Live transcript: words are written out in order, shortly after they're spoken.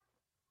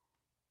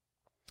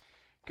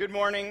Good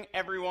morning,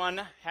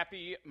 everyone.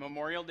 Happy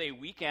Memorial Day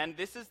weekend.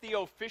 This is the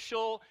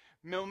official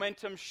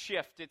momentum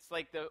shift. It's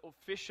like the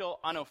official,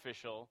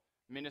 unofficial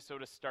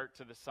Minnesota start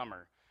to the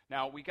summer.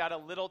 Now, we got a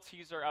little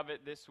teaser of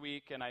it this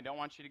week, and I don't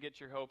want you to get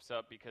your hopes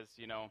up because,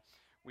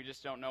 we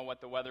just don't know what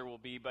the weather will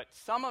be. But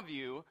some of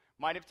you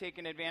might have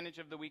taken advantage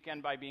of the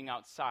weekend by being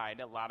outside.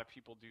 A lot of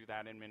people do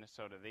that in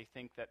Minnesota. They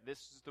think that this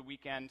is the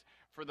weekend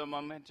for the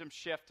momentum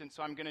shift, and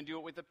so I'm going to do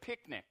it with a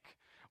picnic.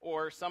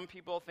 Or some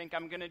people think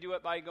I'm going to do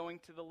it by going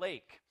to the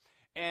lake.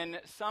 And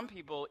some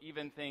people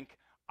even think,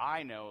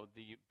 I know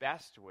the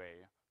best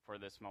way for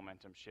this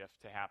momentum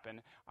shift to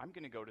happen. I'm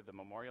going to go to the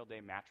Memorial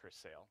Day mattress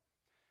sale.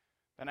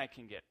 Then I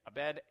can get a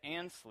bed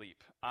and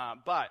sleep.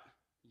 But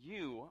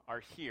you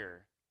are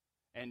here,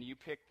 and you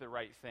picked the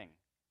right thing.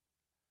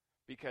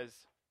 Because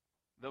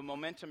the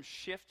momentum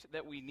shift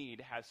that we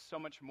need has so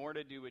much more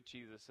to do with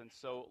Jesus and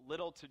so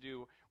little to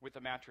do with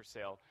the mattress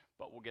sale,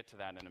 but we'll get to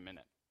that in a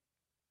minute.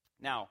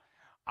 Now,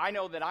 I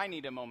know that I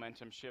need a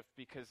momentum shift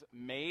because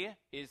May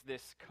is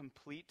this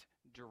complete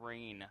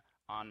drain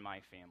on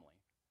my family.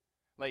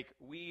 Like,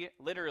 we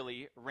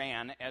literally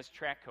ran as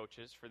track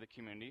coaches for the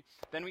community.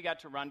 Then we got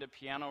to run to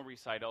piano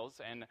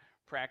recitals and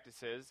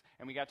practices,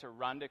 and we got to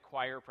run to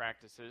choir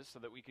practices so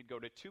that we could go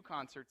to 2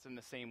 concerts in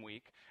the same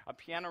week, a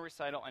piano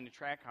recital and a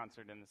track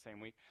concert in the same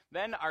week.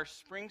 Then our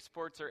spring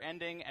sports are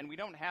ending, and we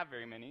don't have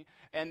very many.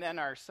 And then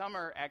our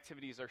summer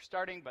activities are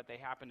starting, but they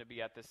happen to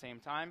be at the same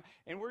time,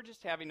 and we're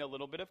just having a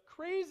little bit of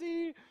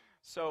crazy.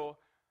 So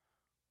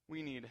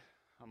we need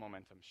a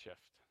momentum shift.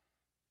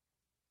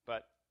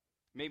 But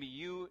maybe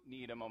you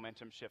need a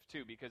momentum shift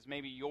too, because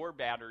maybe your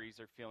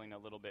batteries are feeling a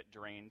little bit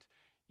drained,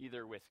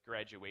 either with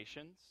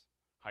graduations,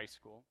 high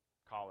school,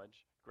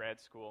 college, grad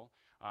school.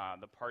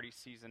 The party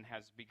season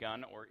has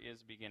begun or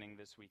is beginning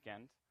this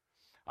weekend.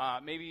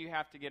 Maybe you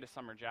have to get a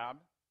summer job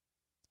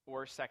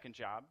or a second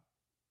job.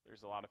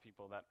 There's a lot of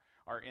people that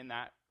are in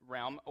that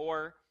realm.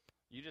 Or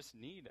you just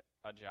need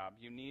a job.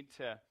 You need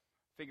to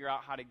figure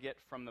out how to get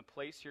from the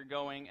place you're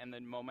going and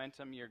the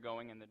momentum you're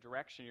going and the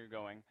direction you're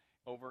going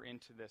over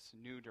into this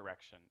new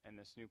direction and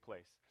this new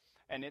place.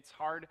 And it's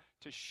hard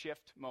to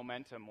shift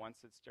momentum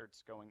once it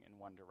starts going in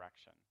one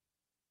direction.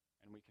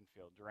 And we can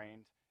feel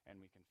drained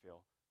and we can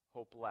feel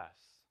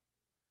hopeless.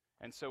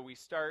 And so we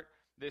start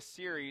this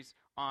series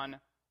on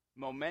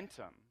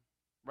momentum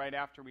right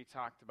after we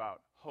talked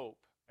about hope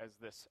as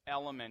this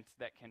element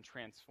that can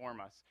transform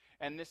us.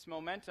 And this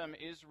momentum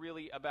is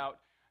really about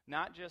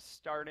not just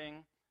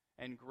starting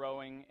and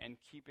growing and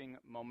keeping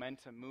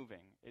momentum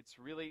moving. It's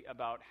really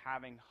about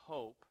having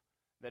hope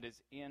that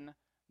is in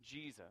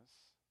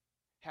Jesus,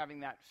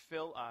 having that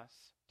fill us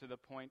to the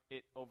point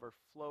it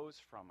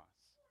overflows from us.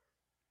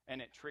 And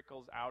it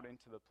trickles out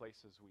into the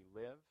places we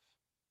live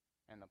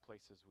and the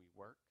places we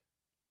work.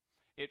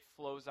 It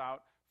flows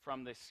out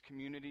from this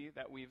community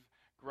that we've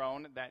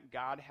grown, that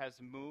God has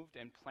moved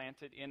and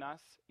planted in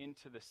us,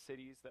 into the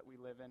cities that we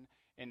live in,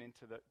 and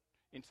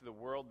into the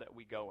world that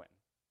we go in.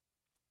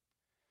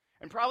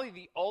 And probably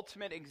the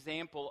ultimate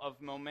example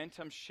of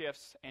momentum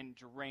shifts and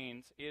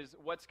drains is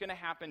what's going to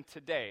happen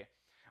today.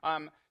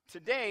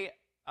 Today,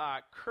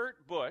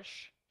 Kurt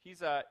Busch,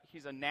 he's a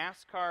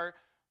NASCAR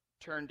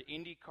turned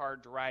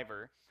IndyCar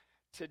driver.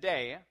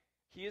 Today,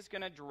 he is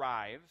going to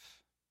drive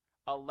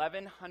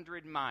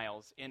 1,100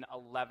 miles in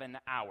 11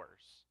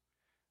 hours.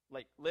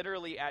 Like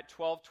literally at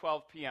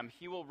 12:12 p.m.,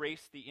 he will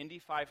race the Indy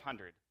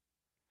 500.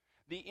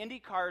 The Indy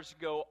cars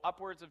go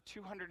upwards of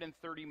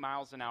 230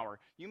 miles an hour.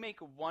 You make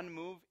one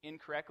move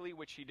incorrectly,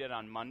 which he did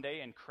on Monday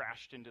and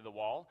crashed into the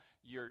wall,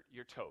 you're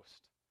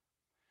toast.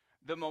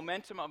 The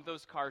momentum of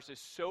those cars is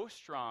so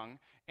strong,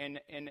 and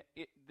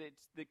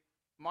the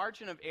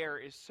margin of error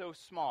is so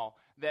small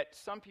that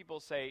some people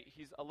say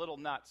he's a little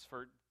nuts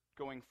for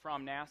going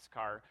from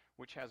NASCAR,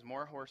 which has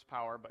more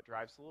horsepower but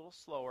drives a little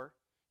slower.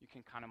 You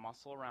can kind of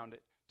muscle around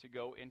it, to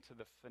go into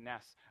the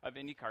finesse of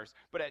Indy cars.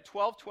 But at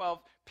 12:12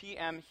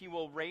 p.m., he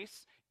will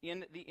race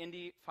in the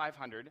Indy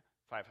 500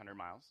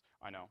 miles.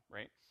 I know,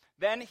 right?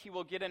 Then he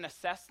will get in a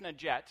Cessna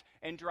jet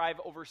and drive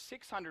over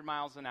 600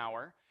 miles an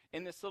hour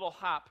in this little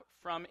hop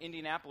from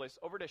Indianapolis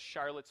over to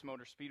Charlotte's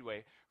Motor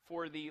Speedway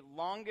for the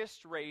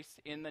longest race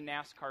in the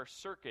NASCAR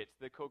circuit,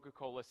 the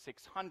Coca-Cola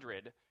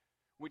 600,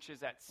 which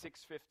is at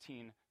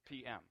 6:15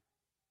 p.m.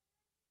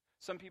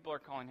 Some people are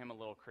calling him a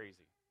little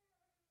crazy.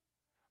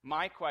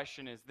 My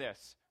question is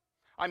this.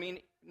 I mean,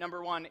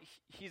 number one,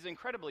 he's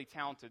incredibly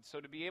talented, so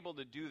to be able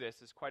to do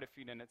this is quite a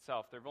feat in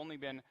itself. There have only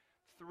been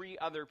 3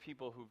 other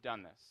people who've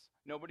done this.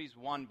 Nobody's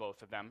won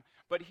both of them.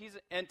 But he's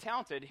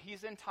talented.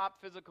 He's in top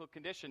physical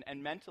condition,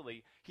 and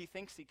mentally, he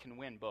thinks he can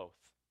win both.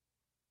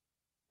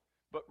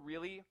 But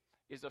really,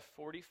 is a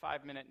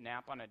 45-minute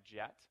nap on a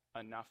jet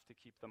enough to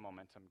keep the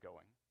momentum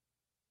going?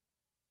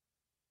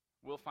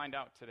 We'll find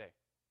out today.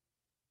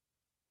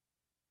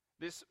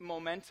 This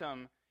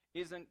momentum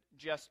isn't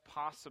just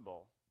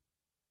possible,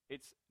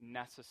 it's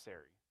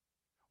necessary.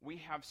 We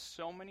have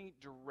so many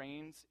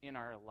drains in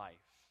our life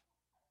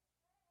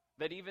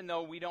That even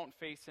though we don't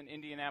face an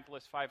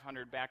Indianapolis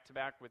 500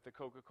 back-to-back with the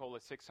Coca-Cola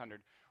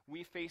 600,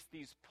 we face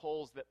these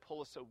pulls that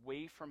pull us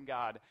away from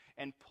God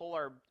and pull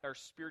our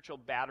spiritual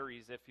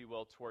batteries, if you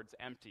will, towards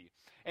empty.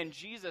 And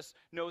Jesus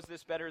knows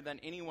this better than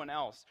anyone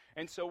else.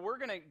 And so we're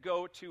going to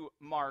go to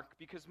Mark,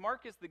 because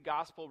Mark is the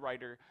gospel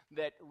writer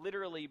that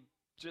literally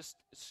just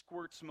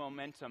squirts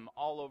momentum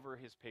all over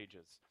his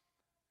pages.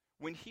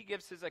 When he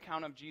gives his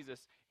account of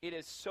Jesus, it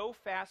is so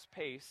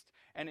fast-paced,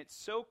 and it's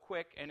so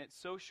quick, and it's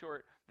so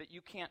short that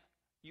you can't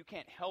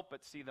help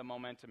but see the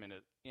momentum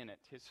in it.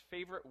 His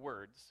favorite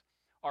words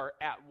are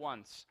at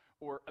once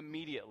or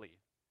immediately.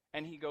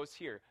 And he goes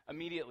here,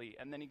 immediately,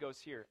 and then he goes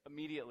here,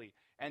 immediately.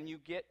 And you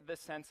get the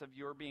sense of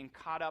you're being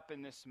caught up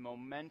in this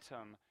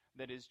momentum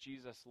that is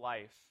Jesus'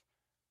 life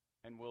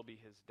and will be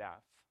his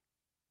death,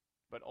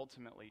 but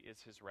ultimately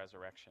is his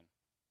resurrection.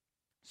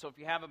 So if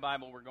you have a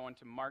Bible, we're going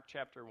to Mark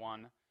chapter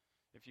 1.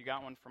 If you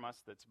got one from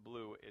us that's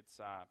blue, it's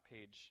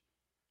page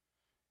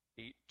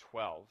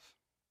 812.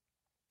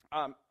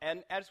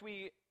 And as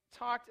we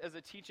talked as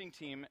a teaching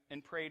team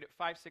and prayed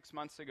 5-6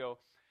 months ago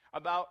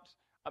about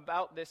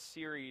this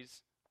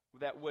series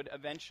that would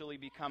eventually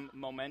become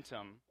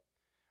Momentum,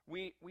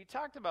 we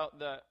talked about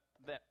the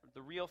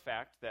real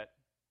fact that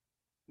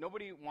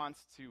nobody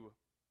wants to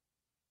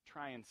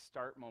try and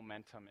start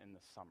momentum in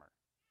the summer,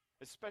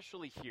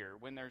 especially here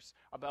when there's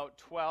about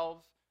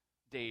 12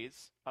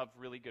 days of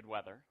really good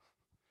weather.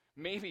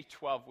 Maybe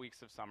 12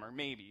 weeks of summer,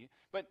 maybe.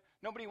 But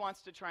nobody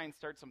wants to try and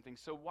start something.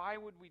 So why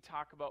would we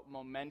talk about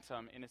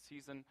momentum in a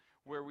season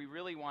where we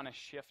really want to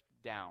shift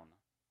down?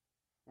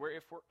 Where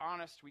if we're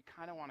honest, we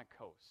kind of want to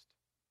coast.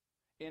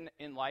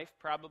 In life,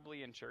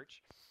 probably in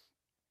church.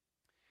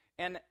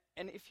 And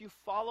if you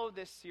follow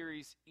this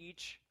series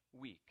each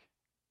week,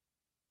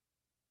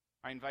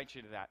 I invite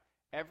you to that.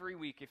 Every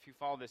week, if you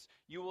follow this,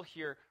 you will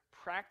hear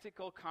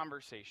practical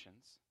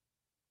conversations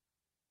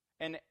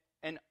and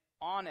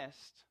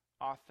honest,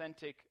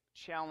 authentic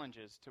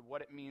challenges to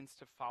what it means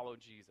to follow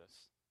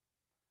Jesus.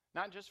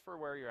 Not just for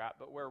where you're at,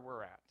 but where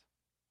we're at.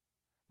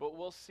 But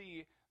we'll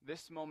see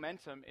this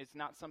momentum is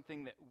not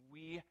something that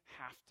we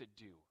have to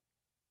do.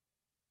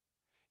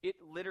 It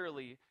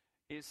literally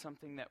is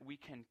something that we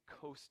can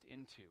coast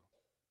into.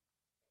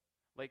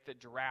 Like the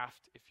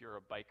draft if you're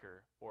a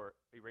biker or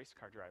a race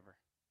car driver.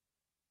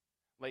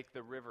 Like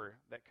the river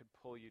that could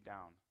pull you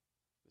down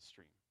the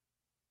stream.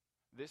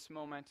 This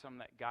momentum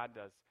that God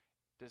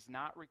does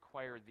not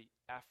require the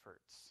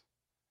efforts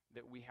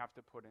that we have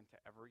to put into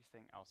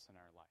everything else in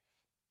our life.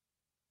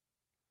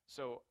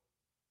 So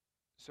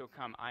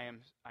come, I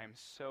am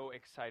so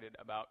excited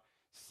about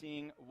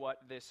seeing what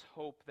this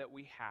hope that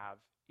we have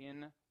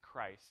in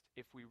Christ,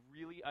 if we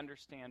really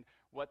understand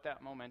what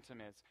that momentum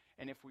is,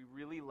 and if we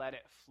really let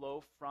it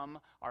flow from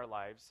our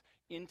lives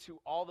into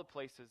all the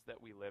places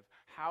that we live,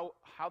 how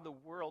the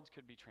world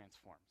could be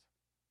transformed.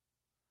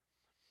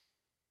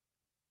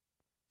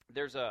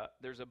 There's a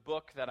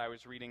book that I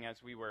was reading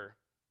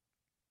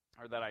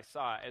that I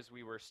saw as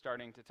we were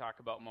starting to talk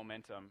about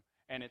momentum,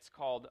 and it's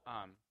called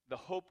The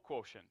Hope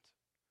Quotient.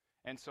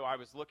 And so I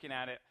was looking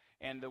at it,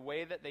 and the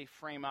way that they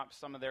frame up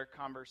some of their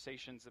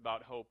conversations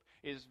about hope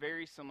is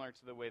very similar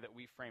to the way that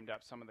we framed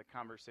up some of the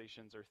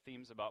conversations or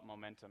themes about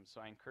momentum.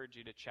 So I encourage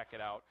you to check it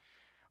out.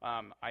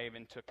 I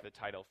even took the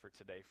title for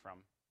today from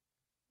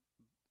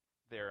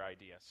their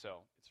idea, so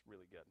it's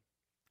really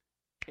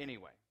good.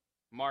 Anyway,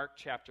 Mark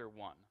chapter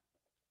 1.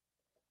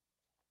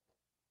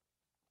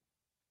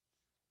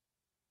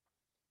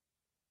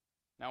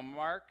 Now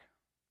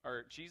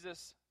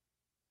Jesus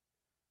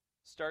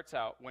starts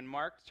out, when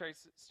Mark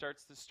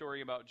starts the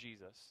story about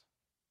Jesus,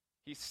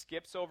 he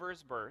skips over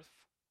his birth,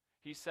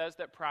 he says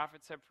that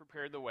prophets have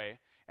prepared the way,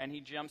 and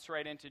he jumps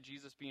right into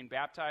Jesus being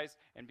baptized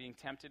and being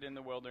tempted in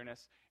the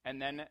wilderness,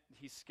 and then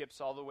he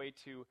skips all the way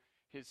to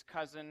his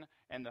cousin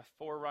and the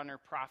forerunner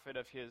prophet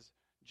of his,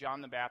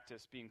 John the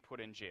Baptist, being put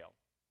in jail.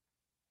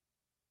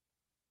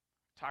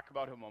 Talk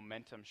about a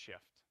momentum shift.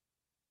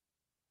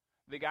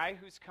 The guy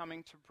who's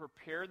coming to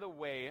prepare the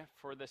way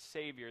for the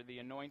Savior, the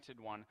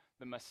Anointed One,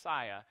 the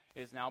Messiah,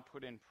 is now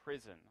put in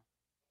prison.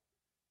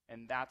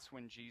 And that's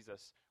when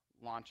Jesus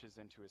launches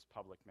into his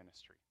public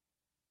ministry.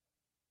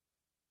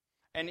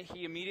 And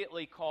he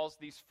immediately calls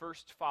these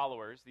first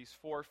followers, these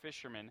 4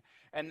 fishermen,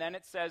 and then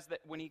it says that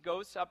when he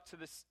goes up to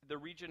the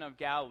region of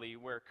Galilee,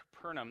 where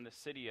Capernaum, the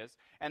city, is,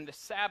 and the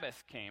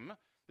Sabbath came,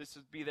 this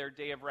would be their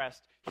day of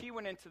rest, he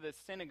went into the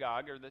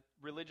synagogue, or the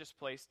religious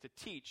place, to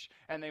teach,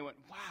 and they went,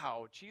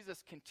 wow,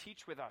 Jesus can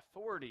teach with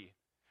authority.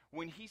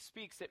 When he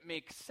speaks, it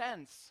makes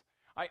sense.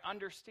 I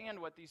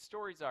understand what these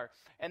stories are.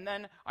 And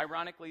then,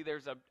 ironically,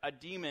 there's a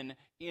demon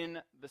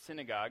in the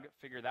synagogue,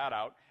 figure that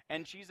out,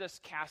 and Jesus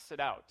casts it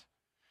out.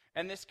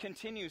 And this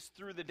continues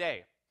through the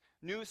day.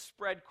 News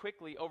spread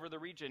quickly over the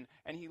region,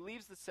 and he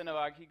leaves the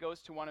synagogue. He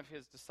goes to one of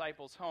his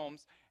disciples'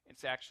 homes.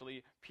 It's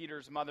actually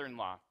Peter's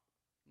mother-in-law.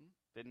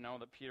 Didn't know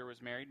that Peter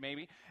was married,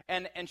 maybe.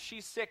 And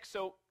she's sick,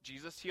 so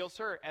Jesus heals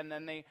her. And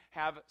then they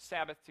have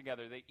Sabbath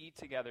together. They eat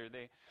together.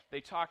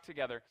 They talk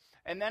together.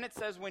 And then it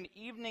says, when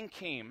evening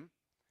came,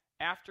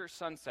 after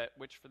sunset,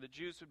 which for the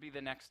Jews would be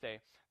the next day,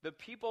 the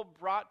people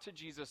brought to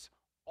Jesus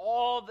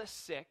all the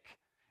sick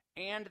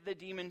and the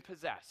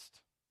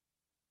demon-possessed.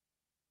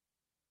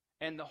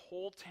 And the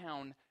whole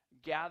town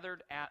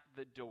gathered at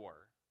the door.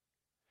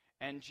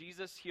 And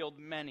Jesus healed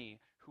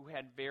many who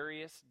had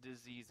various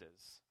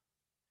diseases.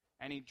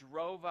 And he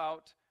drove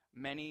out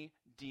many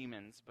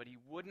demons, but he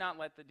would not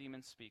let the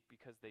demons speak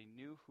because they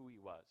knew who he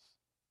was.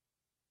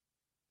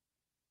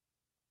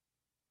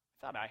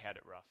 I thought I had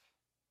it rough.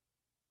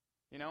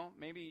 You know,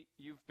 maybe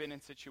you've been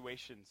in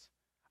situations.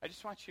 I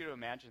just want you to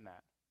imagine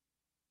that.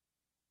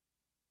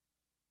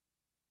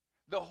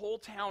 The whole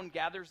town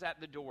gathers at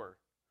the door.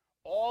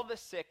 All the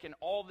sick and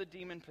all the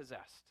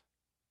demon-possessed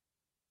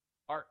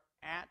are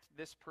at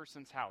this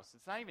person's house.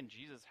 It's not even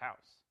Jesus'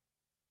 house.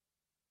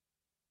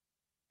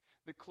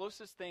 The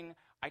closest thing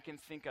I can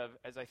think of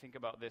as I think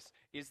about this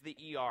is the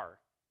ER.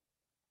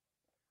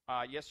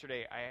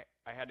 Yesterday,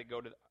 I had to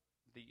go to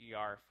the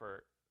ER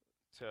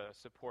to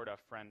support a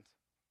friend,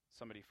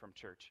 somebody from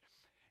church.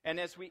 And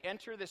as we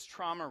enter this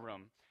trauma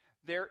room,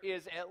 there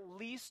is at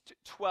least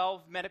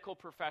 12 medical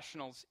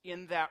professionals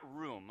in that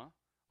room,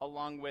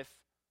 along with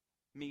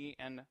me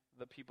and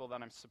the people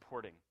that I'm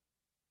supporting.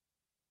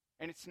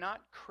 And it's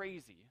not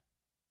crazy,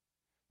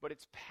 but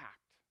it's packed.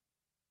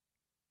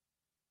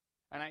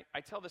 And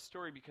I tell this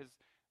story because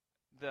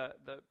the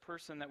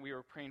person that we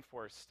were praying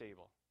for is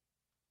stable.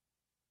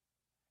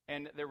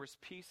 And there was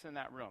peace in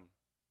that room.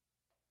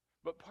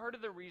 But part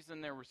of the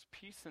reason there was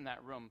peace in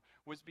that room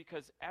was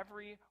because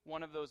every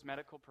one of those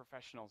medical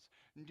professionals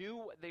knew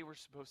what they were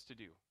supposed to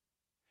do.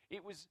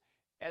 It was,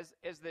 as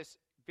this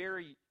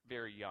very,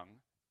 very young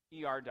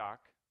ER doc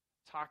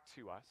talked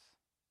to us,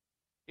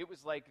 it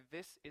was like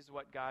this is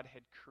what God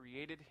had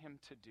created him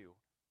to do.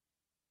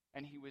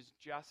 And he was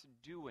just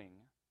doing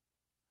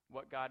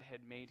what God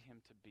had made him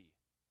to be.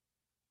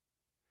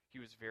 He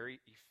was very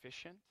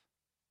efficient.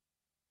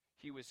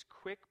 He was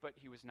quick, but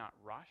he was not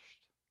rushed.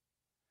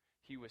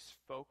 He was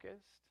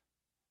focused,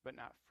 but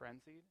not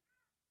frenzied.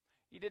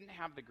 He didn't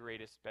have the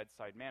greatest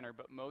bedside manner,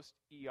 but most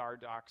ER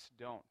docs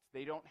don't.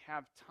 They don't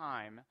have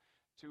time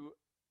to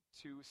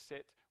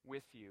sit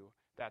with you.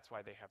 That's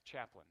why they have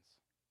chaplains.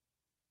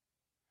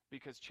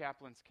 Because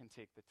chaplains can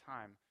take the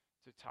time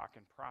to talk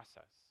and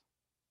process.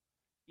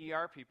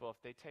 ER people,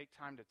 if they take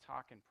time to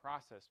talk and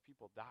process,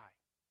 people die.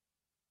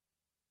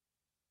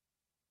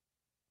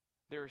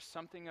 There is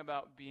something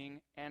about being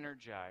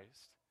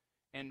energized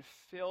and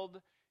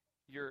filled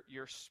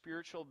your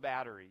spiritual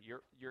battery,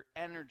 your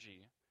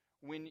energy,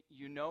 when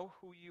you know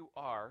who you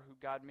are, who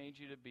God made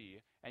you to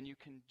be, and you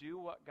can do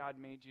what God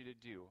made you to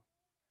do,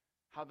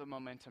 how the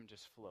momentum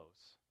just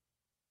flows.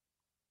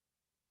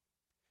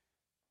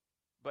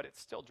 But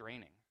it's still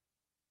draining.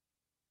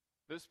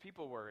 Those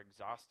people were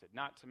exhausted,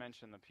 not to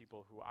mention the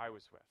people who I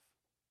was with.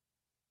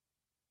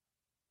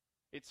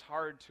 It's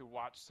hard to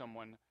watch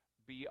someone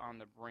be on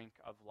the brink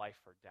of life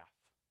or death.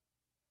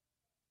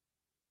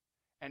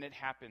 And it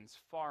happens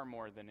far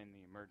more than in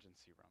the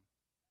emergency room.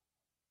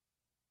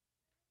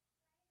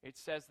 It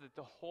says that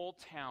the whole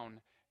town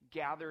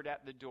gathered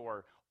at the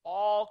door,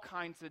 all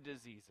kinds of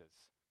diseases,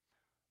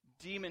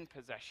 demon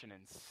possession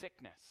and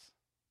sickness.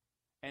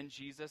 And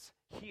Jesus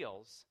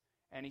heals,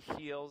 and he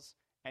heals,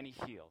 and he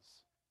heals.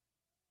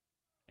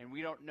 And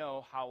we don't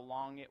know how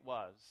long it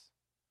was,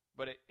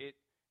 but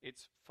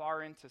it's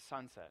far into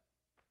sunset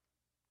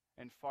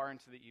and far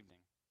into the evening.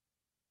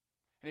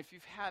 And if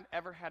you've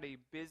ever had a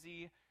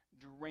busy,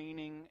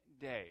 draining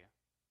day,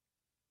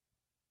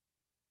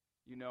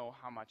 you know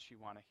how much you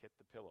want to hit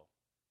the pillow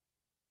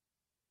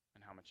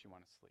and how much you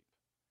want to sleep.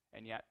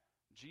 And yet,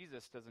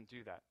 Jesus doesn't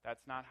do that.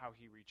 That's not how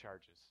he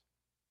recharges.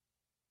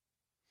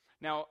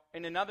 Now,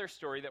 in another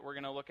story that we're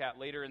going to look at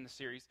later in the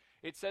series,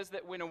 it says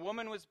that when a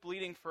woman was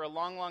bleeding for a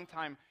long, long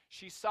time,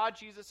 she saw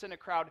Jesus in a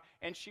crowd,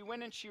 and she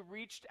went and she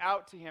reached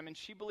out to him, and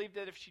she believed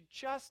that if she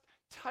just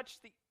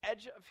touched the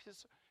edge of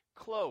his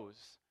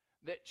clothes,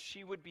 that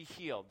she would be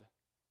healed.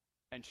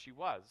 And she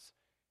was.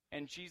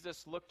 And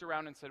Jesus looked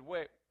around and said,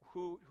 wait,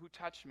 who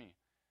touched me?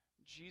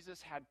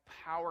 Jesus had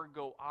power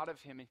go out of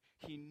him. And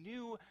he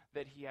knew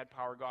that he had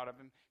power go out of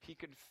him. He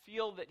could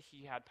feel that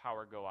he had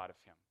power go out of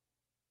him.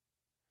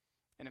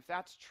 And if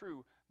that's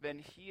true, then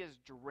he is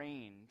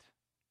drained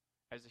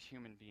as a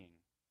human being.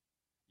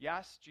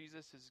 Yes,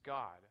 Jesus is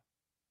God.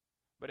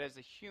 But as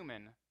a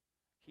human,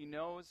 he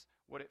knows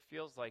what it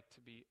feels like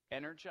to be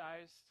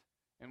energized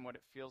and what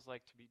it feels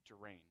like to be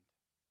drained.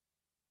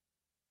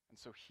 And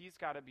so he's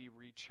got to be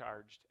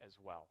recharged as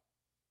well.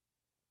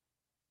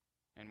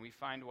 And we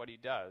find what he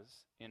does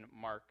in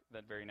Mark,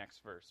 that very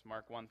next verse,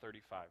 Mark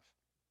 1:35.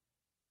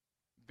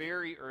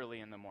 Very early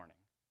in the morning,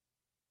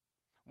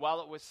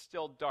 while it was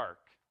still dark,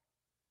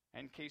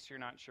 in case you're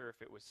not sure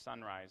if it was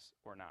sunrise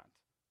or not,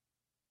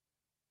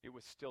 it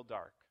was still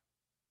dark.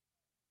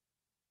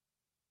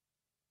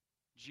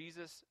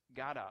 Jesus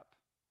got up,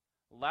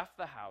 left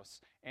the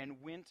house,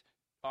 and went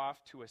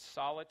off to a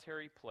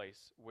solitary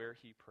place where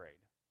he prayed.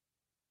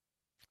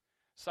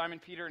 Simon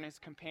Peter and his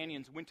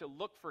companions went to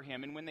look for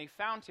him, and when they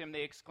found him,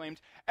 they exclaimed,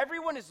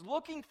 "Everyone is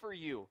looking for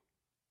you."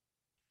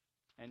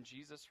 And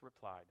Jesus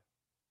replied,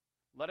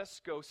 "Let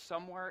us go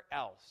somewhere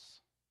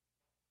else,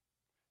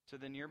 to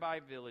the nearby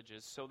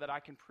villages, so that I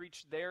can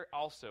preach there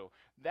also.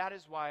 That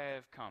is why I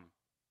have come."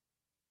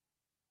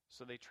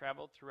 So they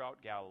traveled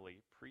throughout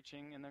Galilee,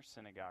 preaching in their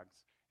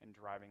synagogues and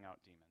driving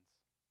out demons.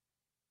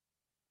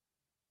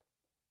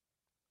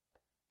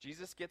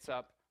 Jesus gets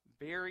up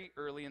very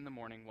early in the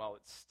morning while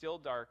it's still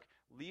dark,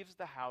 leaves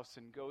the house,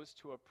 and goes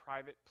to a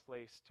private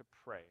place to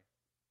pray.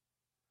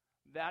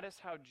 That is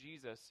how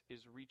Jesus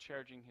is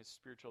recharging his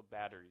spiritual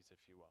batteries, if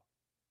you will.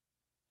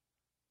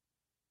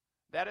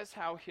 That is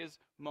how his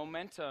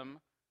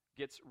momentum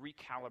gets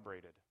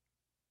recalibrated,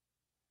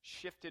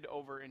 shifted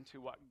over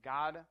into what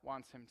God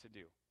wants him to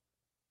do.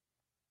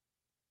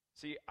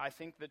 See, I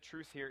think the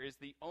truth here is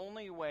the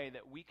only way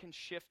that we can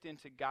shift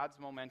into God's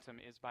momentum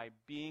is by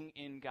being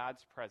in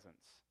God's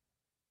presence.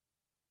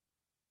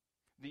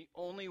 The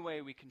only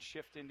way we can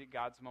shift into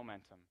God's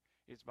momentum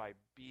is by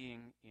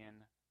being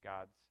in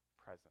God's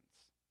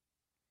presence.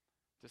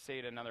 To say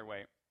it another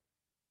way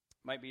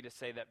might be to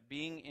say that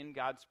being in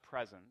God's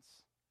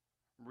presence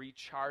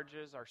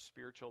recharges our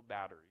spiritual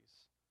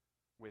batteries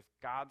with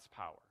God's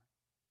power,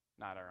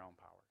 not our own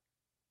power.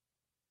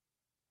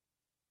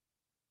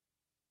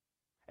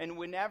 And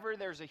whenever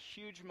there's a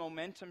huge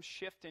momentum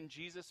shift in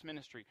Jesus'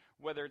 ministry,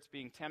 whether it's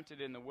being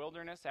tempted in the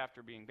wilderness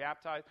after being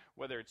baptized,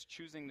 whether it's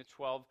choosing the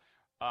 12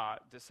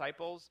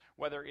 disciples,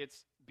 whether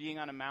it's being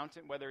on a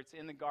mountain, whether it's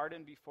in the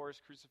garden before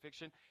his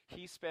crucifixion,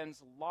 he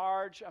spends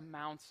large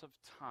amounts of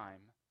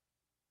time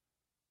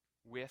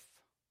with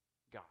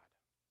God.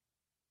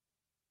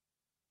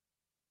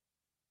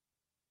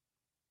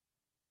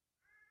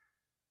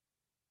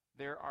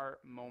 There are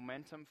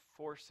momentum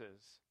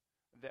forces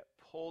that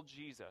pull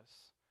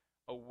Jesus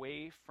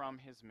away from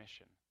his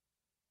mission.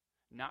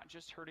 Not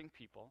just hurting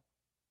people.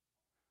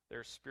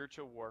 There's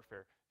spiritual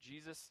warfare.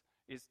 Jesus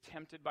is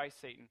tempted by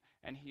Satan,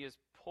 and he is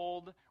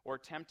pulled or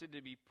tempted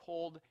to be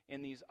pulled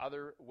in these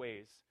other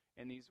ways,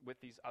 with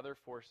these other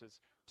forces,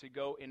 to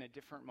go in a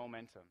different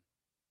momentum.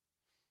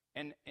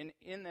 And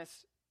in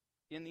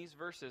these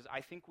verses,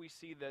 I think we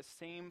see the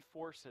same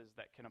forces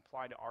that can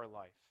apply to our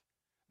life,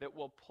 that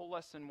will pull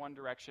us in one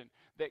direction,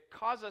 that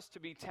cause us to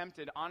be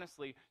tempted,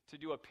 honestly, to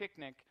do a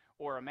picnic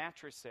or a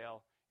mattress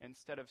sale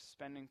instead of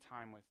spending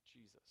time with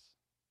Jesus.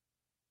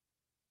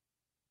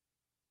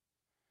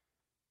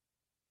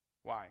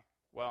 Why?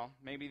 Well,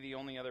 maybe the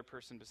only other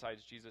person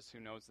besides Jesus who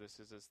knows this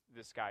is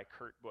this guy,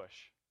 Kurt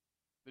Busch,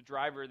 the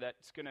driver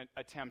that's going to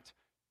attempt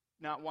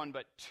not one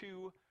but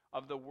two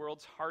of the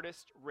world's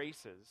hardest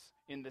races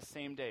in the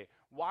same day.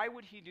 Why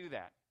would he do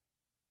that?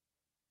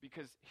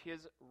 Because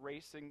his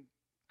racing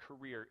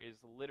career is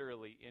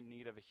literally in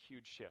need of a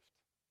huge shift.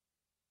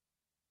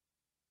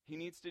 He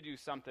needs to do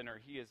something or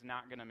he is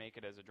not going to make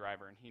it as a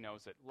driver, and he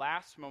knows it.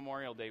 Last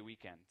Memorial Day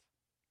weekend,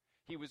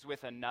 he was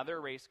with another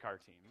race car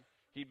team.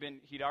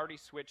 He'd already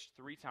switched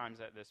 3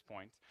 times at this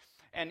point,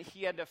 and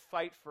he had to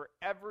fight for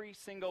every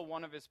single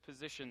one of his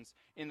positions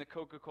in the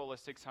Coca-Cola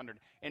 600.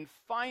 And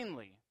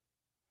finally,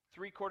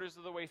 3/4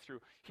 of the way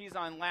through, he's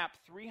on lap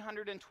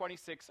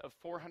 326 of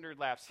 400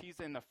 laps. He's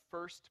in the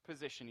first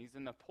position. He's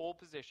in the pole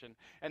position,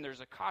 and there's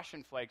a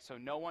caution flag so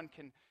no one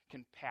can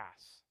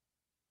pass.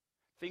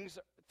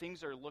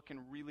 Things are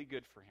looking really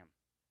good for him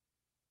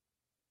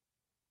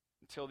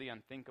until the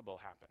unthinkable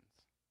happens.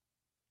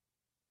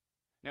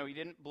 Now, he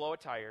didn't blow a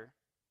tire,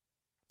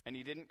 and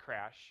he didn't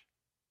crash,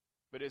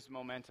 but his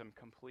momentum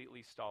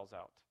completely stalls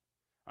out.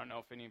 I don't know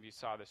if any of you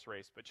saw this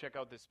race, but check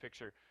out this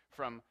picture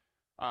from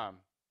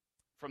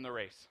the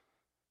race.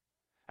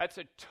 That's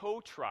a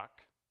tow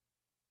truck.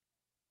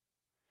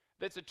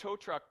 That's a tow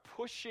truck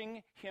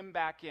pushing him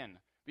back in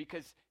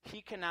because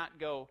he cannot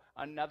go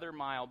another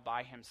mile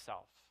by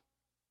himself.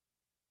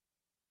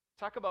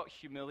 Talk about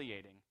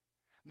humiliating.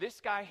 This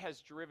guy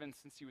has driven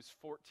since he was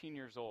 14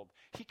 years old.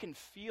 He can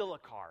feel a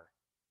car.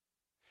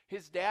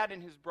 His dad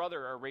and his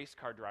brother are race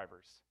car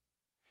drivers.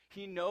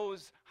 He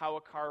knows how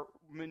a car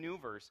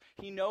maneuvers.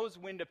 He knows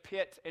when to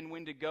pit and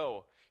when to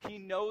go. He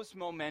knows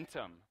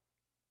momentum.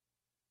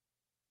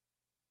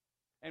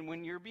 And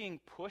when you're being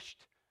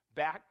pushed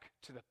back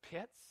to the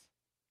pits,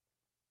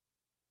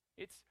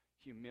 it's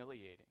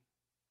humiliating.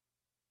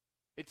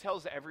 It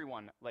tells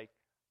everyone, like,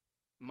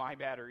 my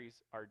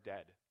batteries are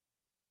dead.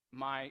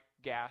 My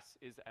gas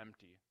is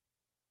empty.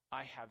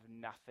 I have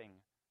nothing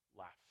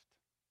left.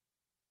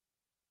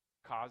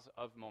 Cause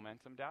of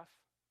momentum death?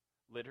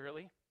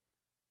 Literally,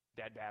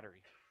 dead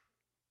battery.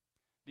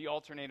 The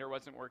alternator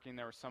wasn't working.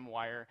 There was some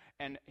wire.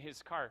 And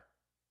his car,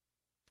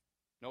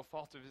 no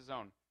fault of his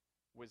own,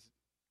 was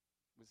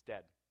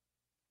dead.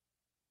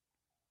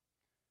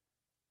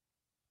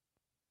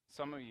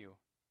 Some of you,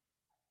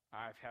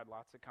 I've had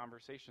lots of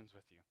conversations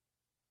with you.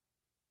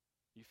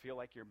 You feel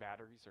like your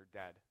batteries are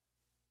dead.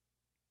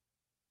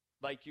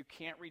 Like you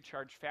can't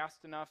recharge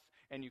fast enough,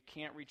 and you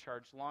can't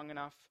recharge long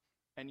enough,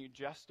 and you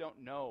just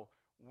don't know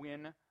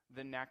when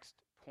the next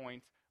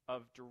point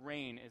of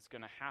drain is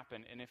going to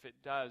happen. And if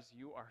it does,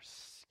 you are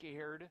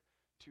scared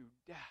to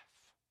death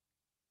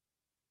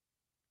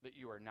that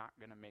you are not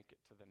going to make it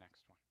to the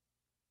next one.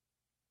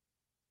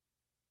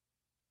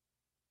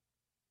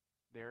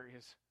 There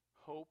is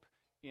hope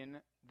in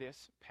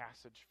this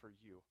passage for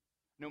you.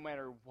 No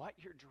matter what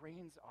your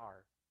drains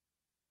are,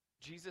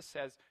 Jesus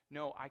says,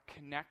 no, I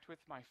connect with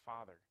my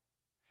Father.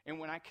 And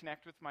when I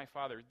connect with my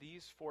Father,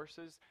 these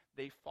forces,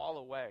 they fall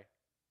away.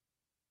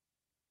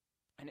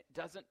 And it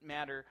doesn't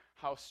matter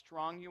how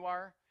strong you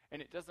are,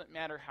 and it doesn't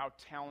matter how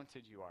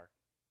talented you are.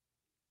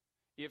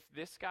 If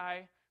this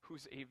guy,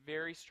 who's a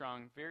very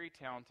strong, very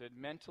talented,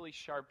 mentally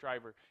sharp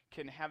driver,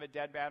 can have a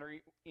dead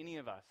battery, any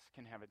of us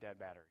can have a dead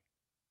battery.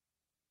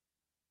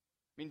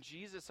 I mean,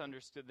 Jesus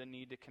understood the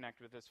need to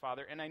connect with his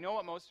Father, and I know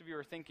what most of you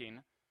are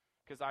thinking,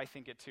 because I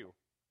think it too.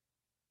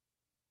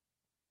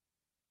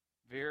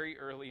 Very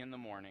early in the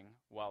morning,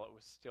 while it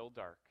was still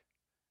dark,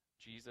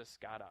 Jesus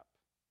got up.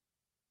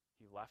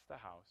 He left the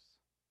house.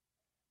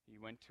 He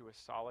went to a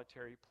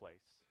solitary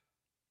place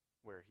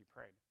where he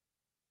prayed.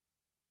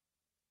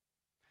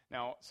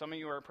 Now, some of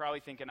you are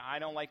probably thinking, I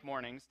don't like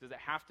mornings. Does it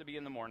have to be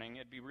in the morning?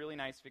 It'd be really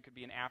nice if it could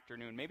be an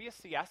afternoon. Maybe a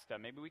siesta.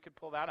 Maybe we could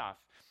pull that off.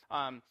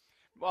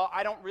 Well,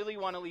 I don't really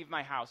want to leave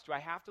my house. Do I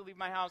have to leave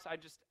my house?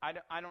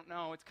 I don't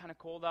know. It's kind of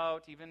cold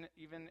out, even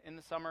in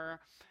the summer.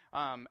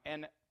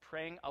 And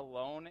praying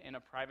alone in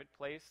a private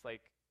place,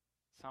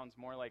 sounds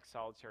more like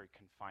solitary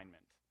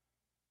confinement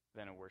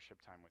than a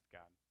worship time with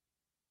God.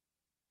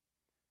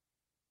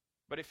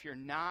 But if you're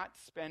not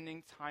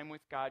spending time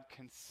with God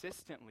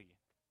consistently,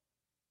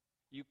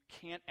 you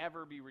can't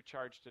ever be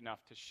recharged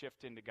enough to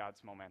shift into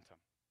God's momentum.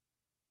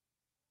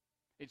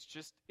 It's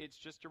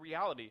just a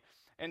reality.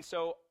 And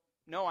so,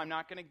 no, I'm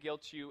not going to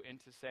guilt you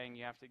into saying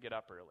you have to get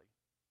up early.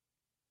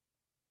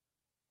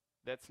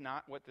 That's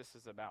not what this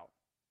is about.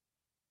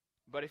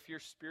 But if your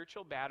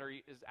spiritual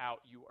battery is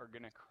out, you are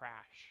going to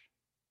crash.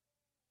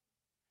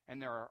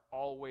 And there are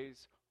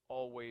always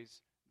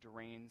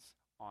drains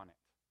on it.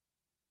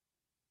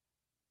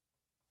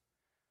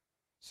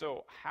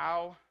 So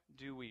how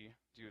do we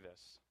do this?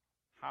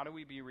 How do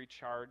we be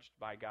recharged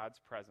by God's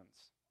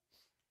presence?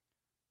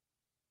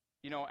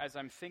 You know, as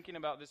I'm thinking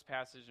about this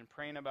passage and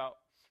praying about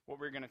what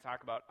we're going to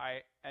talk about,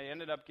 I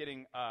ended up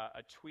getting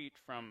a tweet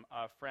from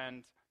a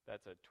friend.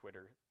 That's a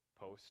Twitter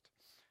post,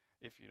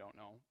 if you don't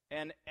know.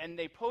 And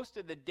they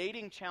posted the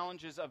dating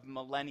challenges of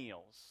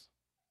millennials.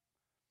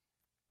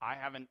 I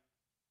haven't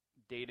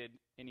dated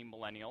any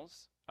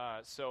millennials,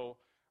 so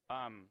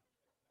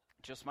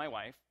just my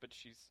wife, but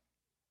she's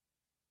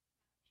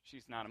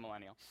not a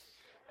millennial.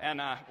 And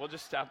we'll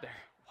just stop there.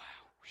 Wow,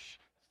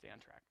 stay on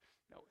track.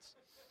 Notes.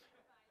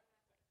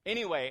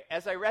 Anyway,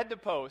 as I read the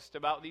post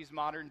about these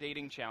modern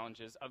dating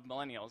challenges of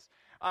millennials,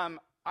 I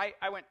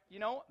went,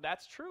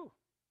 that's true.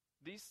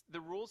 The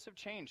rules have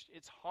changed.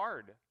 It's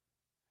hard.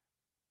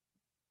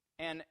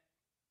 And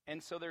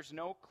so there's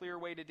no clear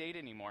way to date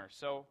anymore.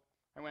 So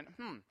I went,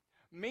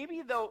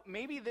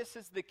 maybe this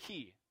is the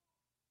key.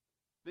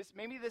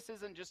 Maybe this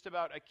isn't just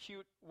about a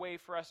cute way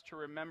for us to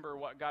remember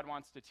what God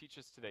wants to teach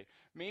us today.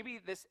 Maybe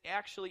this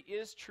actually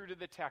is true to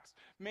the text.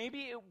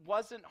 Maybe it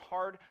wasn't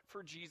hard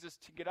for Jesus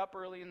to get up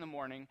early in the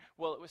morning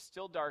while it was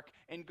still dark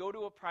and go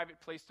to a private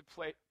place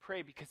to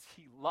pray because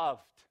he loved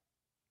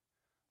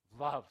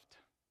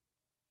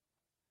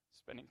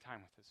spending time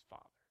with his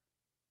Father.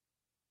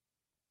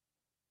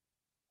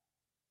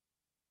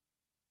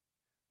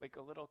 Like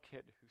a little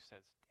kid who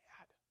says,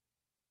 Dad,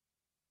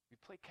 will you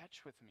play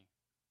catch with me?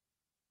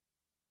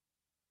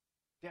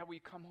 Dad, will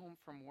you come home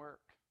from work?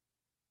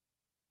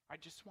 I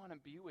just want to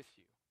be with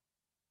you.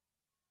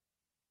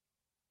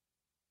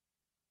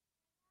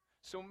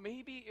 So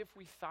maybe if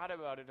we thought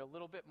about it a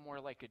little bit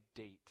more like a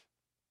date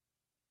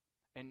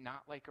and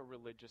not like a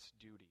religious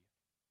duty,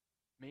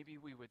 maybe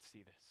we would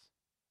see this.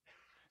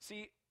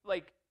 See,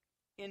 like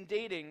in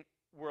dating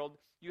world,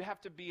 you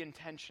have to be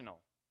intentional.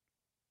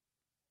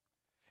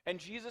 And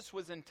Jesus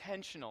was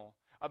intentional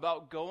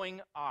about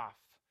going off.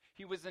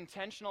 He was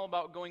intentional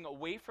about going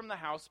away from the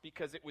house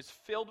because it was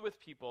filled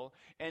with people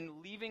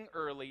and leaving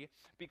early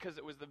because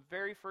it was the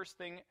very first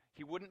thing.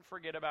 He wouldn't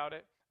forget about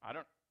it.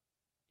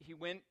 He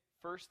went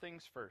first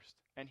things first,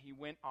 and he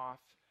went off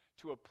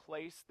to a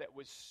place that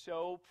was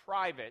so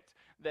private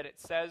that it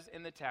says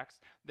in the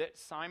text that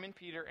Simon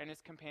Peter and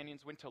his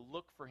companions went to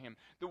look for him.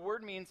 The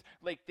word means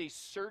like they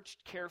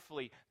searched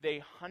carefully.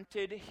 They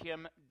hunted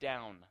him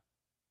down.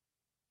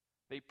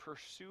 They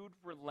pursued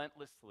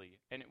relentlessly,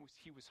 and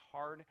he was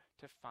hard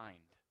to find.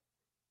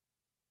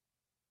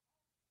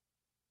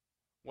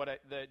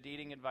 The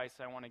dating advice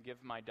I want to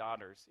give my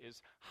daughters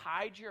is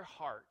hide your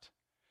heart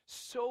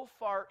so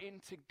far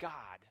into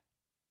God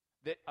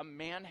that a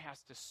man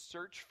has to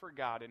search for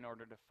God in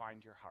order to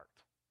find your heart.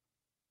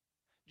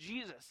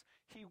 Jesus,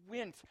 he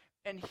went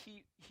and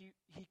he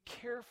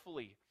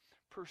carefully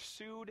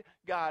pursued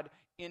God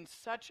in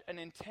such an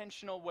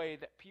intentional way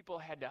that people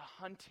had to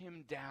hunt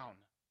him down.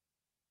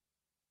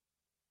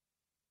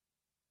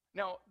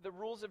 Now, the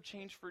rules have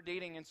changed for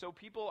dating, and so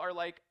people are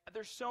like,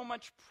 there's so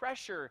much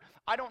pressure.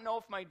 I don't know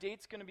if my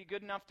date's going to be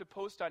good enough to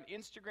post on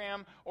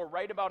Instagram or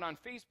write about on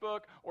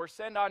Facebook or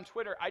send on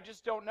Twitter. I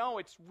just don't know.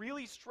 It's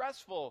really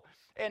stressful.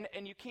 And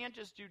you can't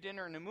just do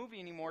dinner and a movie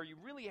anymore. You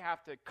really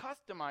have to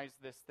customize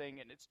this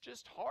thing, and it's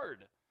just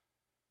hard.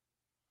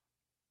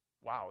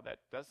 Wow, that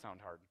does sound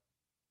hard.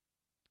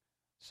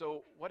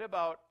 So what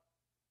about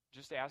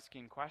just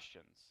asking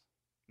questions?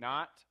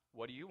 Not,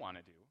 what do you want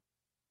to do?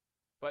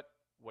 But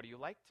what do you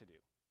like to do?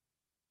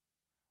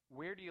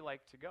 Where do you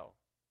like to go?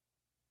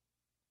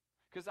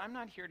 Because I'm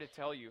not here to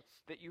tell you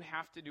that you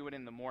have to do it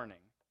in the morning.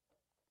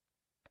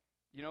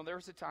 You know, there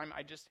was a time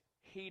I just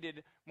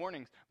hated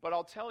mornings. But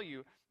I'll tell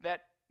you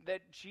that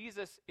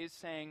Jesus is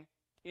saying,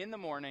 in the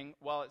morning,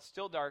 while it's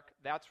still dark,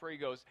 that's where he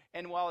goes.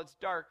 And while it's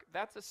dark,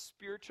 that's a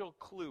spiritual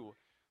clue.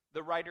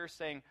 The writer is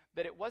saying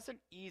that it wasn't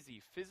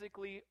easy,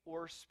 physically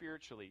or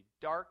spiritually.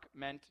 Dark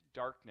meant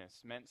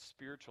darkness, meant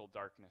spiritual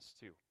darkness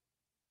too.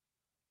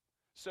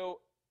 So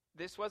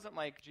this wasn't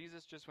like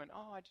Jesus just went,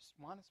 oh, I just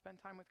want to spend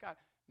time with God.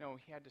 No,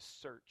 he had to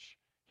search.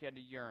 He had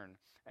to yearn.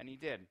 And he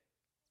did.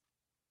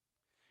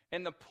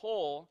 And the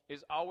pull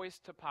is always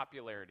to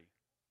popularity.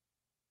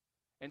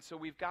 And so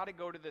we've got to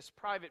go to this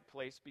private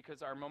place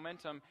because our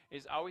momentum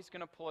is always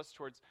going to pull us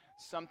towards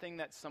something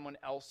that someone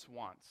else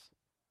wants.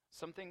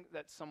 Something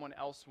that someone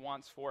else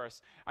wants for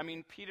us. I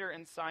mean, Peter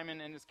and Simon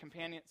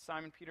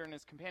Peter and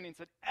his companion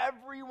said,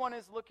 everyone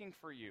is looking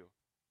for you.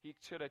 He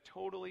should have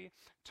totally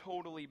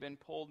been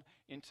pulled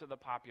into the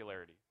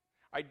popularity.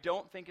 I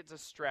don't think it's a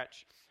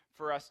stretch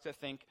for us to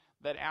think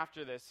that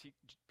after this,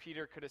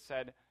 Peter could have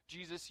said,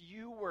 Jesus,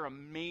 you were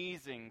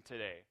amazing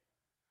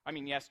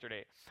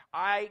yesterday.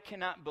 I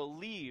cannot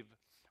believe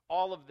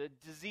all of the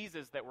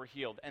diseases that were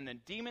healed and the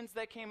demons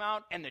that came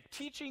out and the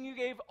teaching you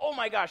gave. Oh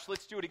my gosh,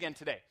 let's do it again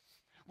today.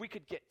 We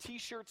could get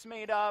t-shirts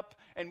made up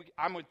and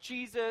I'm with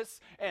Jesus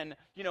and,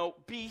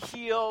 be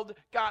healed,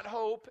 got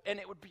hope, and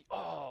it would be,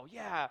 oh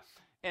yeah.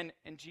 And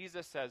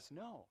Jesus says,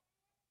 no,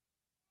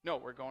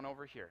 we're going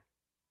over here.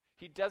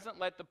 He doesn't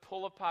let the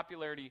pull of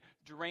popularity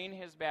drain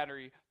his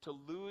battery to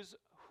lose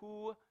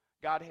who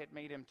God had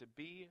made him to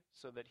be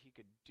so that he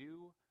could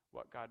do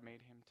what God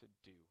made him to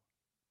do.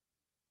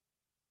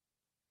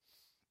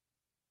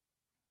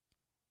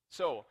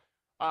 So,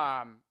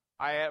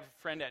 I have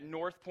a friend at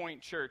North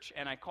Point Church,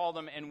 and I call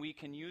them, and we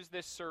can use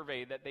this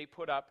survey that they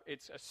put up.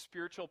 It's a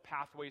spiritual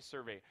pathway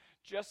survey.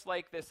 Just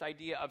like this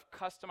idea of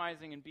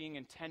customizing and being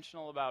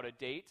intentional about a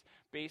date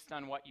based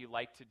on what you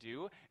like to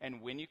do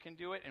and when you can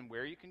do it and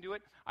where you can do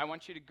it, I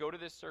want you to go to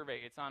this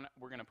survey.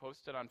 We're going to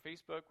post it on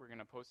Facebook. We're going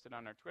to post it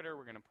on our Twitter.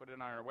 We're going to put it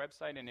on our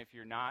website. And if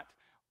you're not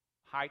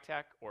high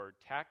tech or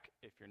tech,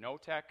 if you're no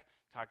tech,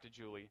 talk to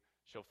Julie.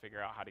 She'll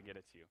figure out how to get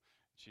it to you.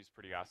 She's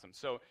pretty awesome.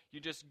 So you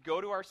just go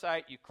to our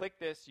site, you click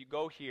this, you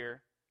go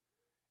here,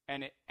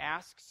 and it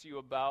asks you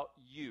about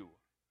you.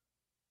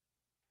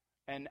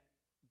 And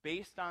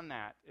based on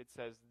that, it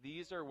says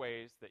these are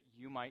ways that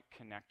you might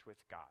connect with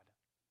God.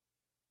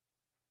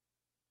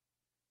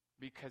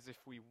 Because if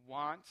we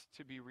want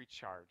to be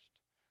recharged,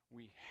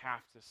 we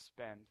have to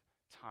spend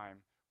time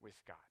with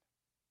God.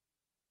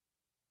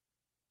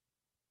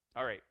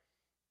 All right.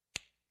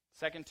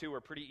 Second two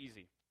are pretty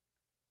easy.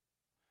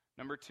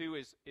 Number 2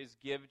 is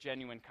give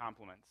genuine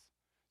compliments.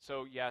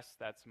 So yes,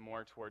 that's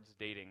more towards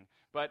dating.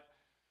 But,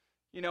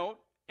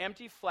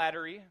 empty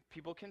flattery,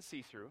 people can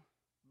see through.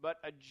 But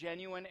a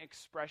genuine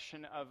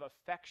expression of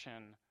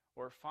affection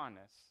or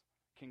fondness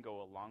can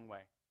go a long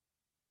way.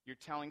 You're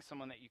telling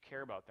someone that you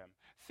care about them.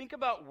 Think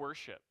about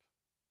worship.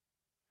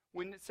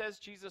 When it says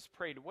Jesus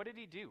prayed, what did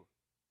he do?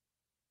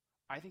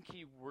 I think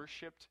he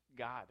worshiped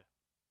God.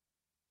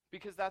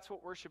 Because that's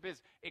what worship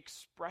is,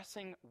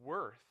 expressing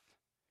worth.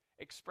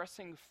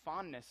 Expressing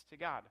fondness to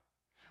God.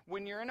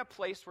 When you're in a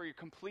place where you're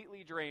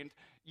completely drained,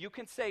 you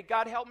can say,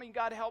 God help me,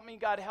 God help me,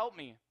 God help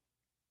me.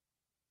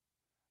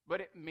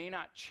 But it may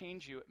not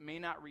change you. It may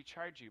not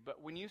recharge you.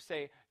 But when you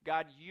say,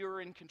 God, you're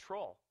in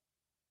control.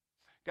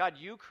 God,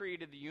 you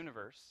created the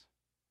universe.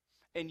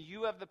 And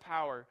you have the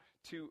power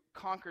to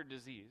conquer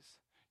disease.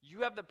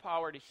 You have the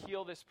power to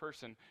heal this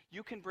person.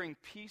 You can bring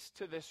peace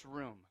to this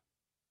room.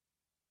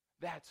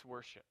 That's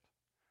worship.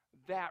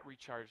 That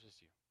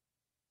recharges you.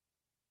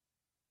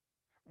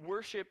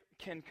 Worship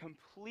can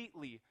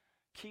completely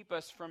keep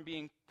us from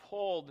being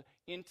pulled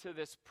into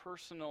this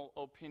personal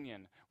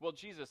opinion. Well,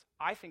 Jesus,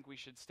 I think we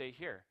should stay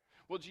here.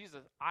 Well, Jesus,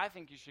 I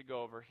think you should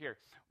go over here.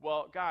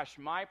 Well, gosh,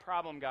 my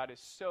problem, God, is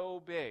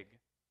so big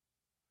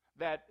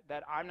that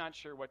I'm not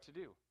sure what to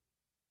do.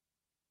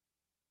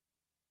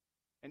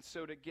 And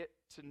so to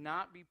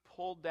not be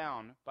pulled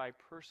down by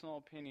personal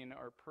opinion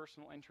or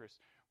personal interest,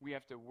 we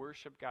have to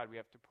worship God. We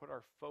have to put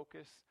our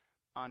focus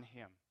on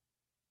him.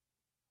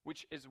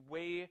 Which is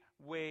way,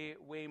 way,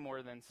 way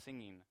more than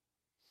singing.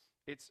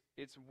 It's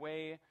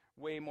way,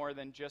 way more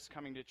than just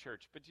coming to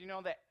church. But do you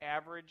know the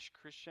average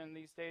Christian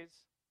these days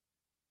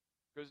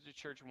goes to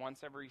church once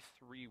every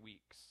 3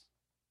 weeks?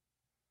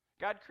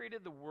 God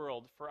created the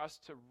world for us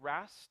to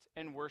rest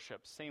and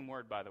worship. Same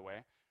word, by the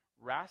way.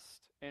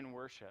 Rest and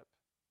worship.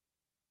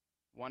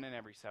 1 in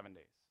every 7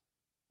 days.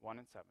 1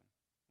 in 7.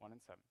 1 in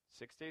 7.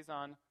 6 days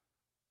on,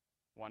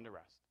 1 to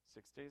rest.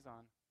 6 days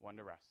on, 1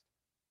 to rest.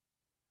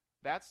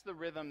 That's the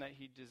rhythm that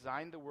he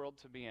designed the world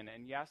to be in.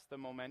 And yes, the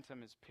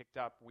momentum is picked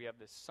up. We have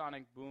this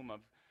sonic boom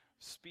of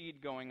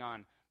speed going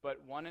on.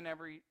 But 1 in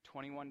every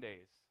 21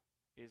 days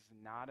is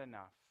not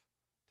enough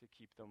to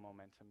keep the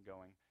momentum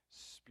going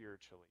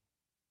spiritually.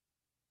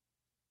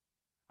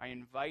 I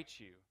invite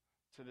you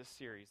to this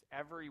series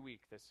every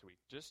week this week.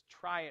 Just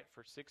try it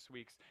for 6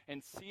 weeks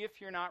and see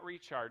if you're not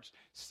recharged.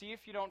 See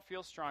if you don't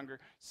feel stronger.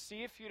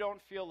 See if you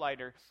don't feel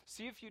lighter.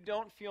 See if you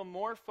don't feel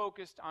more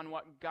focused on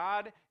what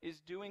God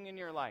is doing in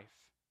your life.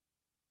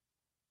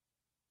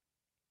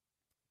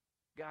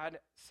 God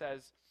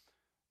says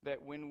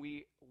that when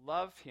we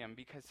love him,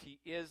 because he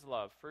is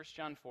love, 1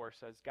 John 4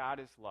 says God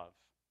is love.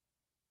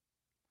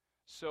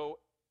 So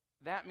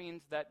that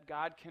means that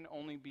God can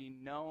only be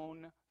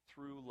known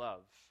through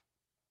love.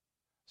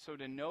 So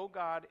to know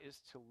God is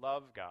to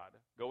love God.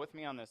 Go with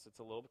me on this, it's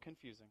a little bit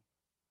confusing.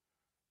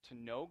 To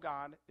know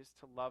God is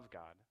to love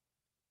God,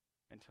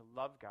 and to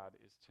love God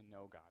is to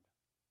know God.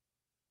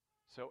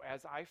 So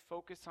as I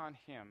focus on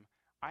him,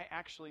 I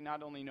actually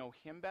not only know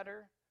him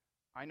better,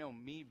 I know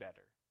me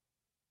better.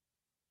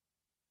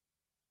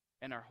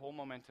 And our whole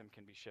momentum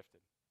can be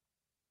shifted.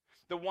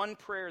 The one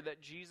prayer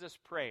that Jesus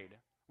prayed,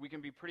 we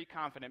can be pretty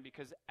confident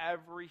because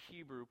every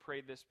Hebrew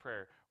prayed this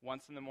prayer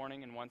once in the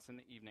morning and once in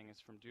the evening.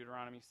 It's from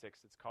Deuteronomy 6.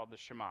 It's called the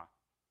Shema.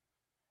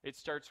 It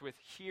starts with,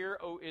 "Hear,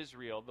 O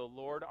Israel, the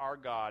Lord our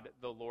God,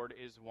 the Lord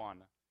is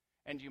one.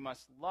 And you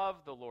must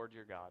love the Lord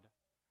your God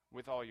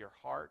with all your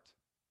heart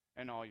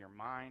and all your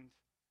mind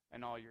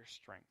and all your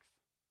strength."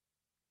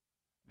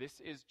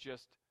 This is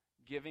just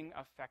giving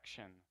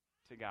affection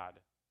to God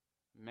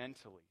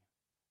mentally,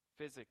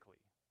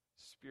 physically,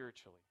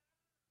 spiritually.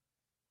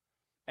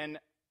 And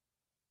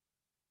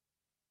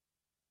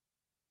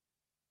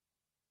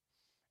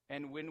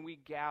when we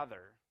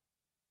gather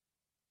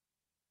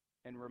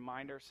and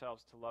remind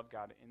ourselves to love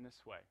God in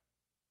this way,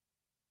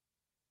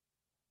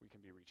 we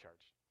can be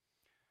recharged.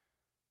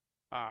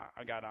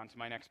 I got onto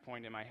my next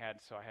point in my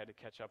head, so I had to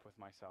catch up with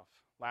myself.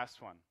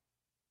 Last one.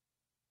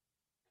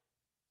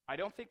 I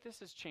don't think this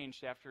has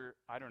changed after,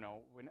 I don't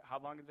know, how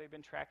long have they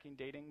been tracking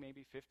dating?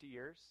 Maybe 50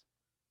 years?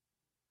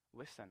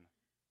 Listen.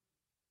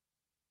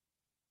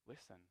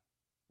 Listen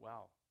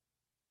well.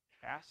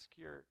 Ask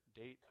your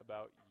date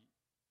about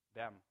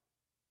them.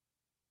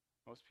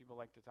 Most people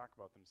like to talk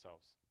about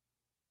themselves.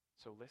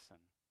 So listen.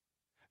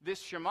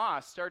 This Shema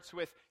starts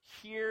with,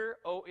 "Hear,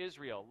 O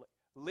Israel."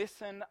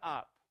 Listen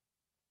up,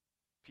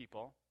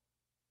 people.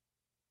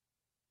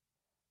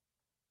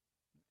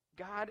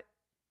 God,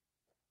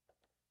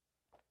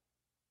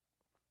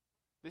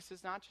 this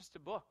is not just a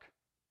book.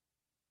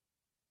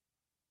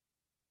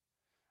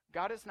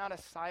 God is not a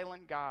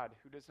silent God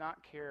who does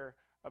not care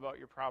about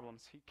your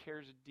problems. He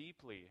cares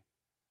deeply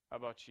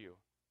about you.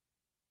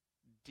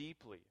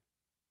 Deeply.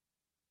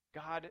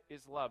 God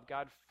is love.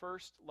 God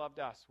first loved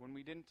us when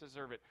we didn't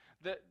deserve it.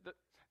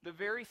 The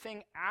very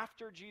thing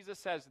after Jesus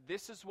says,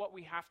 this is what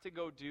we have to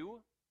go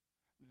do,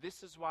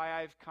 this is why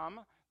I've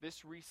come,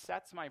 this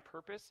resets my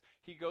purpose,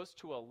 he goes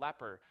to a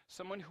leper,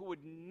 someone who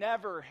would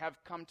never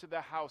have come to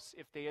the house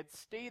if they had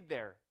stayed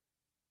there.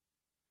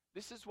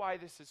 This is why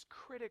this is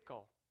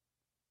critical.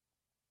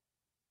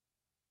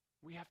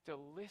 We have to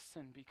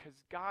listen because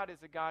God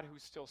is a God who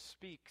still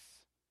speaks.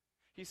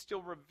 He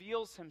still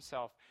reveals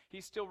himself.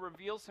 He still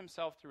reveals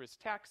himself through his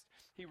text.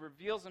 He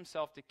reveals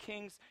himself to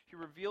kings. He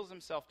reveals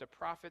himself to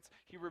prophets.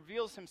 He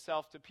reveals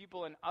himself to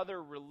people in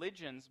other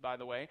religions, by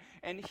the way.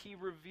 And he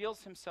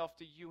reveals himself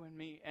to you and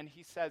me. And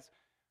he says,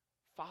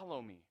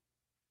 "Follow me,"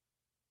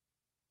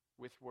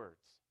 with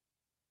words.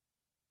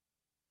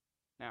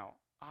 Now,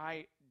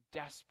 I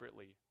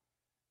desperately,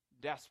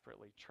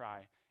 desperately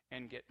try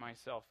and get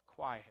myself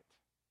quiet.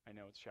 I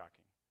know it's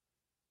shocking.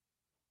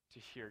 To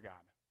hear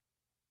God.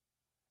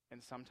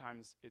 And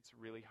sometimes it's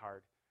really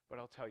hard. But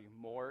I'll tell you,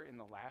 more in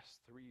the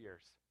last 3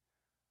 years,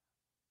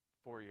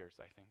 4 years,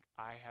 I think,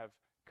 I have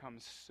come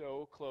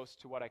so close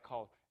to what I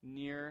call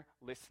near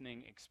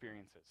listening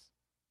experiences.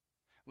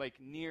 Like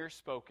near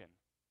spoken.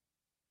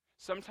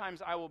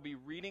 Sometimes I will be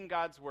reading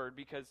God's word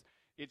because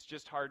it's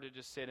just hard to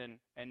just sit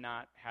and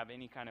not have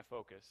any kind of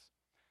focus.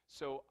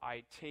 So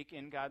I take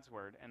in God's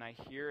word and I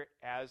hear it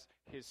as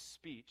his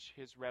speech,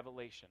 his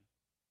revelation.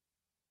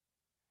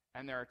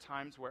 And there are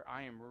times where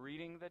I am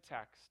reading the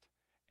text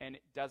and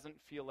it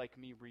doesn't feel like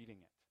me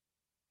reading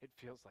it. It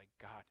feels like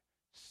God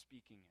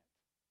speaking it.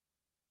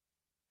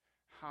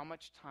 How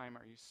much time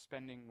are you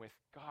spending with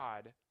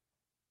God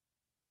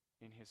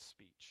in his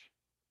speech?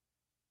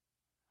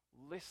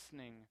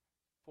 Listening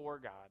for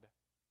God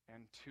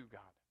and to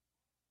God.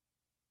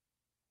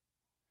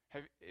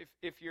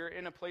 If you're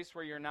in a place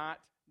where you're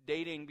not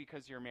dating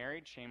because you're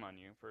married, shame on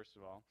you, first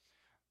of all.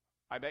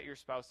 I bet your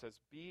spouse says,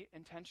 be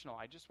intentional.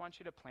 I just want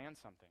you to plan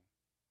something.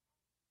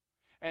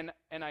 And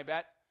I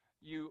bet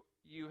you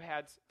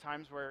had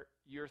times where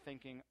you're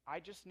thinking, I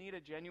just need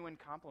a genuine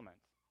compliment.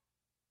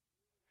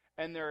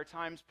 And there are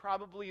times,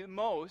 probably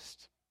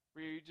most,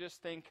 where you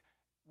just think,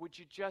 would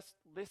you just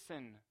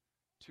listen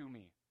to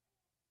me?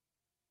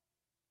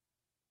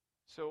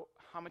 So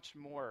how much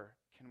more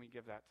can we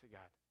give that to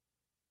God?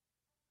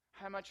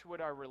 how much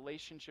would our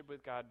relationship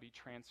with God be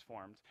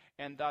transformed?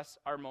 And thus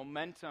our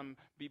momentum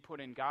be put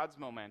in God's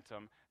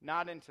momentum,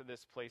 not into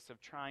this place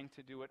of trying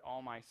to do it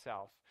all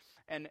myself.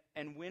 And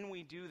when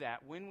we do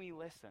that, when we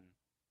listen,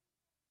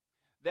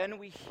 then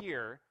we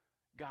hear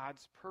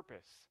God's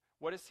purpose.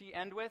 What does he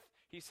end with?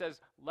 He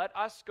says, let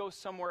us go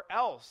somewhere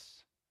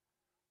else.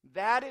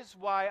 That is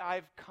why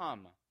I've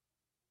come.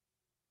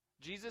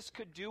 Jesus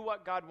could do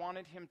what God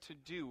wanted him to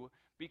do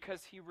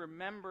because he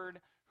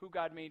remembered who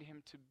God made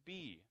him to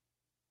be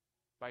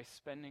by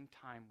spending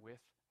time with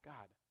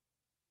God.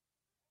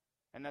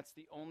 And that's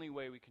the only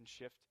way we can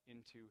shift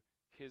into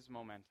his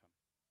momentum,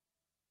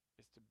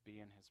 is to be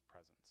in his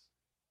presence.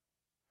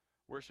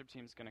 Worship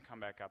team's going to come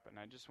back up, and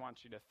I just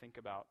want you to think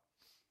about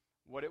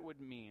what it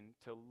would mean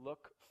to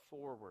look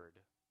forward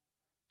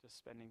to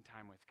spending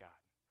time with God.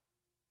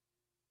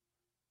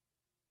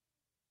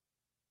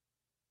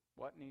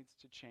 What needs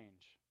to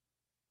change?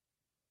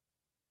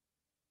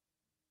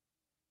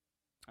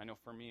 I know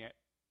for me,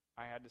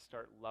 I had to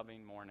start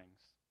loving mornings.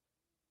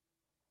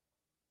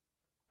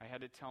 I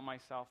had to tell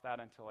myself that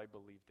until I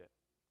believed it.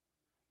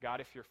 God,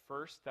 if you're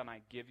first, then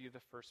I give you the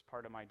first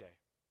part of my day.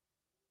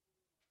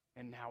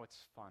 And now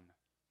it's fun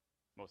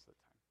most of the time.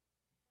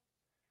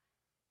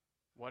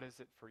 What is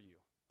it for you?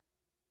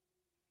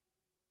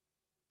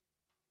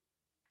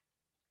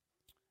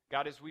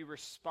 God, as we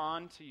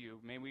respond to you,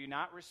 may we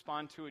not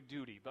respond to a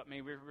duty, but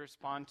may we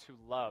respond to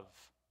love,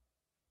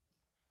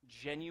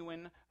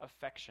 genuine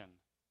affection,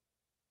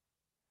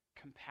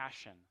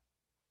 compassion,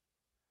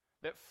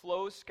 that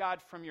flows, God,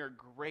 from your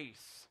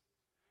grace,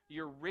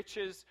 your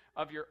riches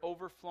of your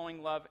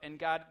overflowing love, and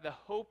God, the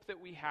hope that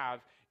we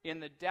have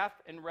in the death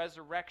and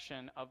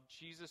resurrection of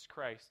Jesus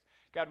Christ.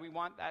 God, we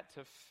want that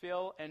to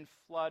fill and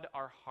flood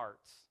our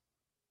hearts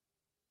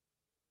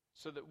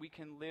so that we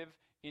can live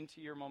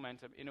into your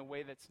momentum in a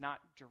way that's not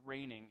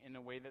draining, in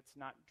a way that's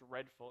not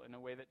dreadful, in a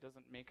way that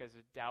doesn't make us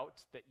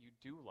doubt that you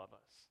do love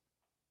us,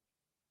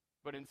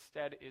 but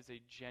instead is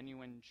a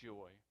genuine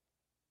joy,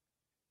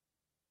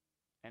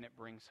 and it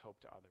brings hope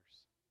to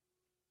others.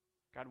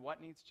 God, what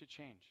needs to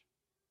change?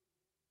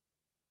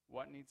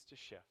 What needs to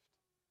shift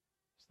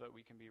so that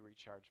we can be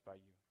recharged by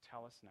you?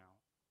 Tell us now.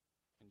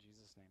 In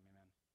Jesus' name, amen.